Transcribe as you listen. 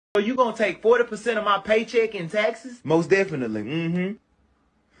you gonna take 40% of my paycheck in taxes? Most definitely.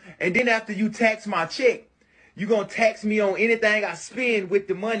 And then after you tax my check, you gonna tax me on anything I spend with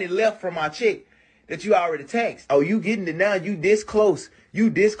the money left from my check that you already taxed. Oh, you getting it now? You this close. You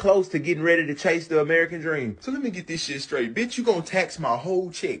this close to getting ready to chase the American dream. So let me get this shit straight. Bitch, you gonna tax my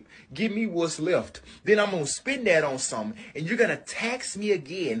whole check. Give me what's left. Then I'm gonna spend that on something. And you're gonna tax me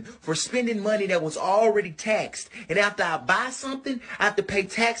again for spending money that was already taxed. And after I buy something, I have to pay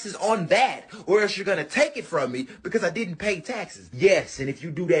taxes on that. Or else you're gonna take it from me because I didn't pay taxes. Yes, and if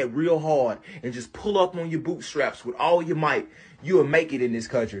you do that real hard and just pull up on your bootstraps with all your might, you will make it in this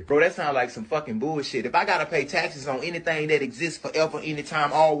country. Bro, that sounds like some fucking bullshit. If I gotta pay taxes on anything that exists forever,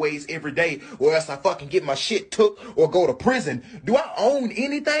 anytime, always, every day, or else I fucking get my shit took or go to prison, do I own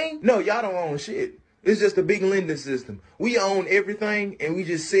anything? No, y'all don't own shit. It's just a big lending system. We own everything and we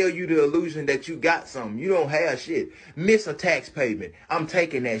just sell you the illusion that you got something. You don't have shit. Miss a tax payment, I'm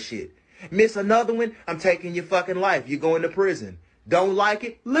taking that shit. Miss another one, I'm taking your fucking life. You're going to prison. Don't like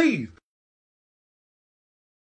it? Leave.